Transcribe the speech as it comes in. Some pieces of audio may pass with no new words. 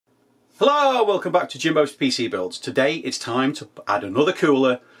Hello, welcome back to Jimbo's PC Builds. Today it's time to add another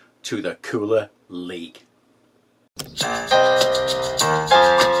cooler to the Cooler League.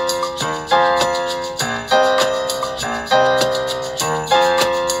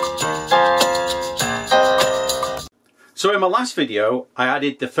 So in my last video I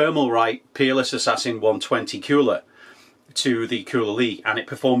added the Thermalright Peerless Assassin 120 cooler to the Cooler League, and it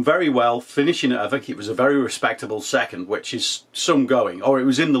performed very well, finishing it, I think it was a very respectable second, which is some going, or it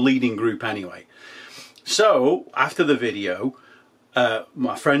was in the leading group anyway. So after the video,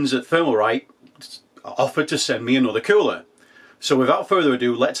 my friends at Thermalright offered to send me another cooler. So without further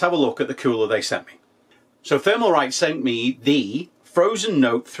ado, let's have a look at the cooler they sent me. So Thermalright sent me the Frozr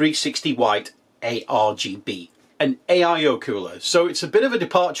Notte 360 White ARGB, an AIO cooler. So it's a bit of a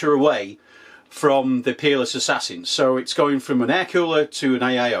departure away from the Peerless Assassin. So it's going from an air cooler to an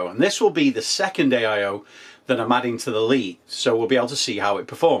AIO, and this will be the second AIO that I'm adding to the league, so we'll be able to see how it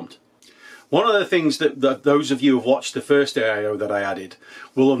performed. One of the things that those of you who have watched the first AIO that I added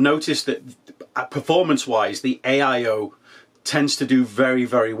will have noticed that performance wise the AIO tends to do very,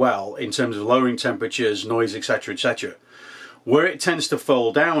 very well in terms of lowering temperatures, noise, etc, etc. Where it tends to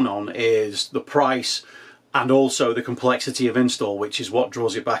fall down on is the price and also the complexity of install, which is what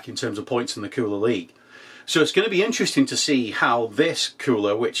draws it back in terms of points in the Cooler League. So it's going to be interesting to see how this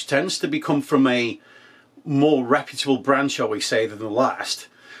cooler, which tends to become from a more reputable brand, shall we say, than the last,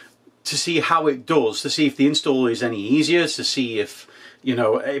 to see how it does, to see if the install is any easier, to see if, you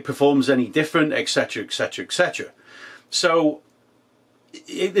know, it performs any different, etc, etc, etc. So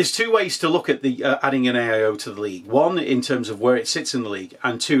there's two ways to look at the adding an AIO to the league. One, in terms of where it sits in the league,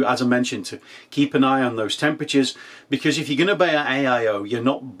 and two, as I mentioned, to keep an eye on those temperatures, because if you're going to buy an AIO, you're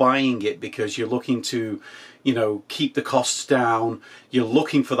not buying it because you're looking to, you know, keep the costs down. You're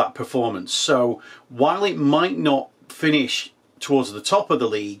looking for that performance. So while it might not finish towards the top of the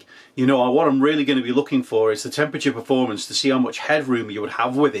league, you know, what I'm really going to be looking for is the temperature performance, to see how much headroom you would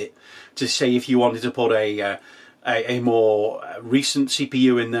have with it, to say if you wanted to put a more recent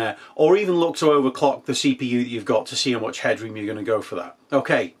CPU in there, or even look to overclock the CPU that you've got to see how much headroom you're going to go for that.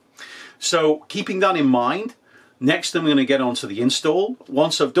 Okay, so keeping that in mind, next I'm going to get on to the install.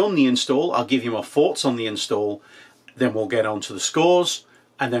 Once I've done the install, I'll give you my thoughts on the install, then we'll get on to the scores,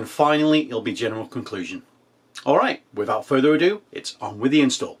 and then finally it'll be general conclusion. Alright, without further ado, it's on with the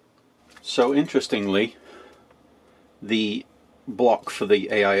install. So interestingly, the block for the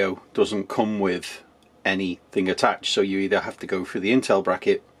AIO doesn't come with anything attached, so you either have to go through the Intel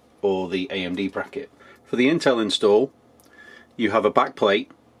bracket or the AMD bracket. For the Intel install, you have a back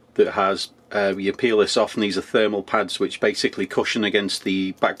plate that has your Peerless off, and these are thermal pads which basically cushion against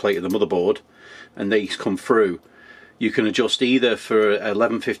the back plate of the motherboard, and these come through. You can adjust either for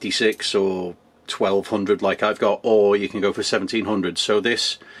 1156 or 1200 like I've got, or you can go for 1700. So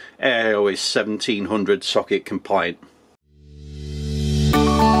this AIO is 1700 socket compliant.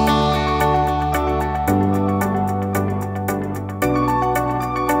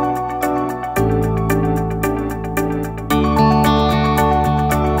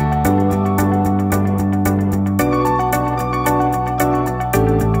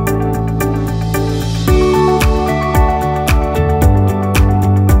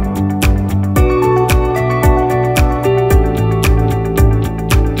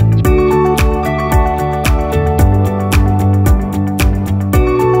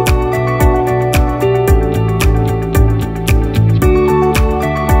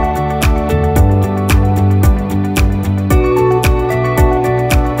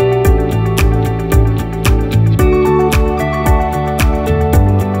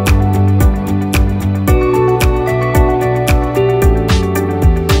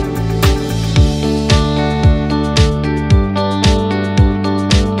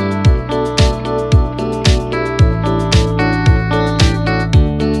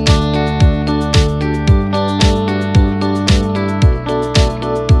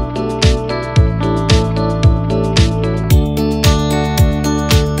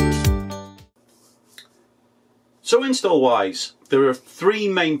 So install wise, there are three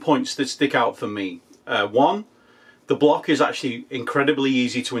main points that stick out for me. One, the block is actually incredibly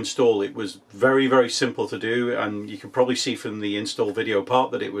easy to install. It was very, very simple to do, and you can probably see from the install video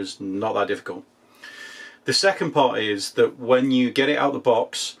part that it was not that difficult. The second part is that when you get it out of the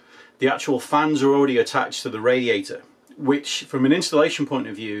box, the actual fans are already attached to the radiator, which from an installation point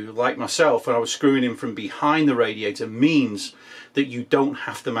of view, like myself, when I was screwing in from behind the radiator, means that you don't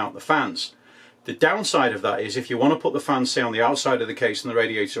have to mount the fans. The downside of that is if you want to put the fans, say, on the outside of the case and the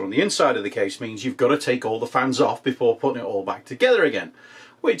radiator on the inside of the case, means you've got to take all the fans off before putting it all back together again,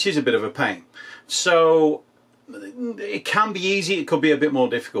 which is a bit of a pain. So it can be easy, it could be a bit more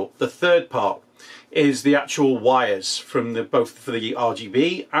difficult. The third part is the actual wires from both for the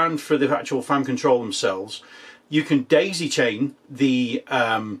RGB and for the actual fan control themselves. You can daisy chain the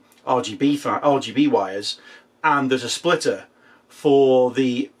RGB wires, and there's a splitter for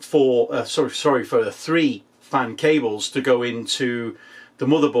the for the 3 fan cables to go into the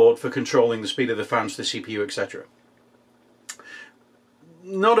motherboard for controlling the speed of the fans, the CPU, etc.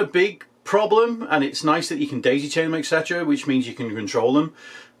 Not a big problem, and it's nice that you can daisy chain them, etc., which means you can control them.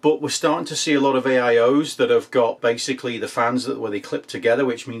 But we're starting to see a lot of AIOs that have got basically the fans where they clip together,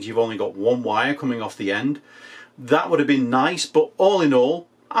 which means you've only got one wire coming off the end. That would have been nice, but all in all,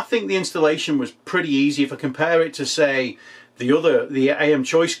 I think the installation was pretty easy. If I compare it to, say, the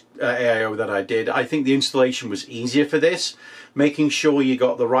AMChoice AIO that I did, I think the installation was easier for this. Making sure you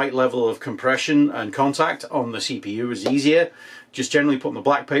got the right level of compression and contact on the CPU was easier. Just generally putting the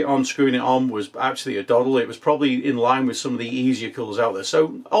black paint on, screwing it on was absolutely a doddle. It was probably in line with some of the easier coolers out there.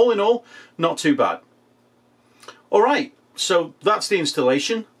 So all in all, not too bad. Alright, so that's the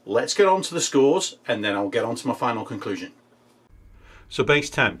installation. Let's get on to the scores, and then I'll get on to my final conclusion. So base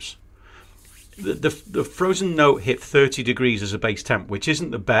temps. The Frozr Notte hit 30 degrees as a base temp, which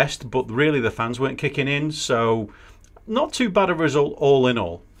isn't the best, but really the fans weren't kicking in, so not too bad a result all in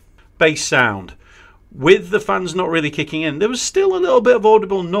all. Bass sound. With the fans not really kicking in, there was still a little bit of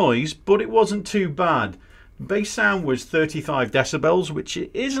audible noise, but it wasn't too bad. Bass sound was 35 decibels, which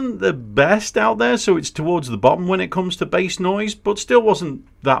isn't the best out there, so it's towards the bottom when it comes to bass noise, but still wasn't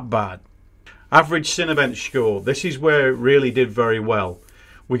that bad. Average Cinebench score. This is where it really did very well.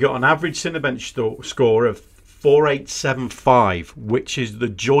 We got an average Cinebench score of 4875, which is the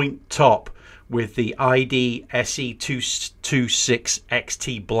joint top with the ID SE226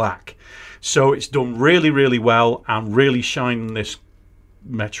 XT Black. So it's done really, really well and really shining this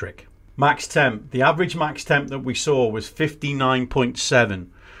metric. Max temp. The average max temp that we saw was 59.7,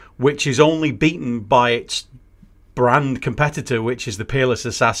 which is only beaten by its brand competitor, which is the Peerless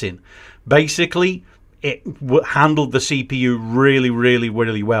Assassin. Basically, it handled the CPU really, really,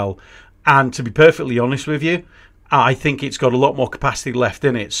 really well. And to be perfectly honest with you, I think it's got a lot more capacity left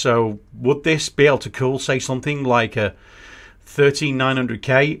in it. So would this be able to cool, say, something like a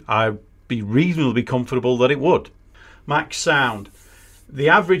 13900K? I'd be reasonably comfortable that it would. Max sound. The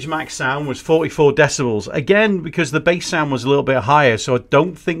average max sound was 44 decibels. Again, because the bass sound was a little bit higher, so I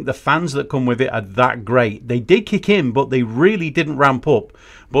don't think the fans that come with it are that great. They did kick in, but they really didn't ramp up.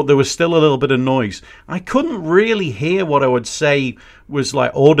 But there was still a little bit of noise. I couldn't really hear what I would say was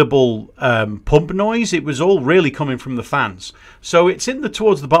like audible pump noise. It was all really coming from the fans. So it's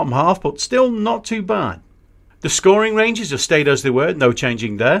towards the bottom half, but still not too bad. The scoring ranges have stayed as they were, no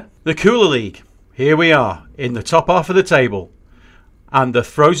changing there. The Cooler League. Here we are, in the top half of the table. And the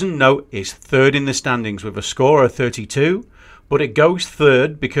Frozr Notte is third in the standings with a score of 32, but it goes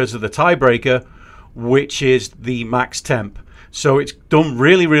third because of the tiebreaker, which is the max temp. So it's done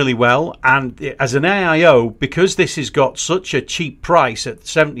really, really well, and as an AIO, because this has got such a cheap price at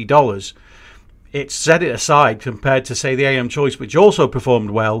 $70, it's set it aside compared to, say, the AMChoice, which also performed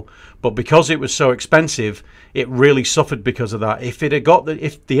well, but because it was so expensive, it really suffered because of that. If the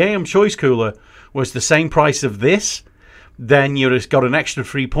AMChoice cooler was the same price of this, then you'd have got an extra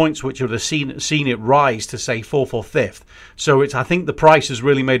 3 points, which would have seen it rise to, say, 4th or 5th. So I think the price has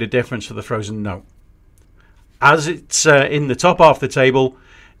really made a difference for the Frozr Notte. As it's in the top half of the table,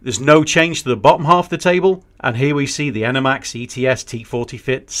 there's no change to the bottom half of the table, and here we see the Enermax ETS T40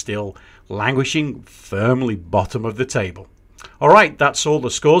 Fit still languishing firmly bottom of the table. Alright, that's all the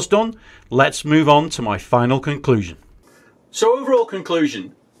scores done. Let's move on to my final conclusion. So overall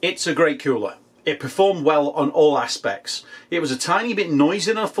conclusion, it's a great cooler. It performed well on all aspects. It was a tiny bit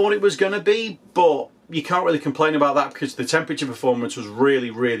noisier than I thought it was going to be, but you can't really complain about that because the temperature performance was really,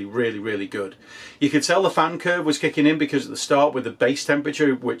 really, really, really good. You could tell the fan curve was kicking in because at the start with the base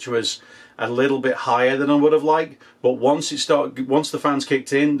temperature, which was a little bit higher than I would have liked, but once the fans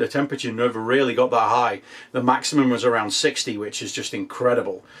kicked in, the temperature never really got that high. The maximum was around 60, which is just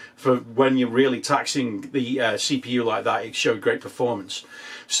incredible. For when you're really taxing the CPU like that, it showed great performance.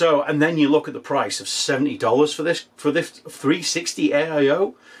 So, and then you look at the price of $70 for this 360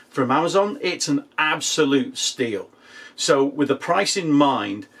 AIO from Amazon. It's an absolute steal. So with the price in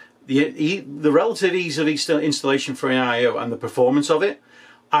mind, the relative ease of installation for an AIO and the performance of it,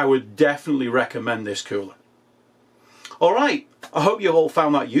 I would definitely recommend this cooler. Alright, I hope you all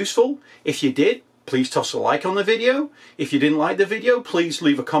found that useful. If you did, please toss a like on the video. If you didn't like the video, please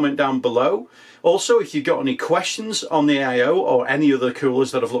leave a comment down below. Also, if you've got any questions on the AIO or any other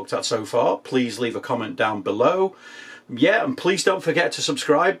coolers that I've looked at so far, please leave a comment down below. Yeah, and please don't forget to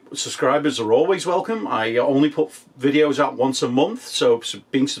subscribe. Subscribers are always welcome. I only put videos out once a month, so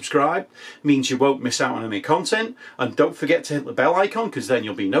being subscribed means you won't miss out on any content. And don't forget to hit the bell icon, because then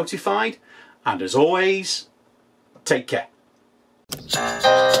you'll be notified. And as always, take care.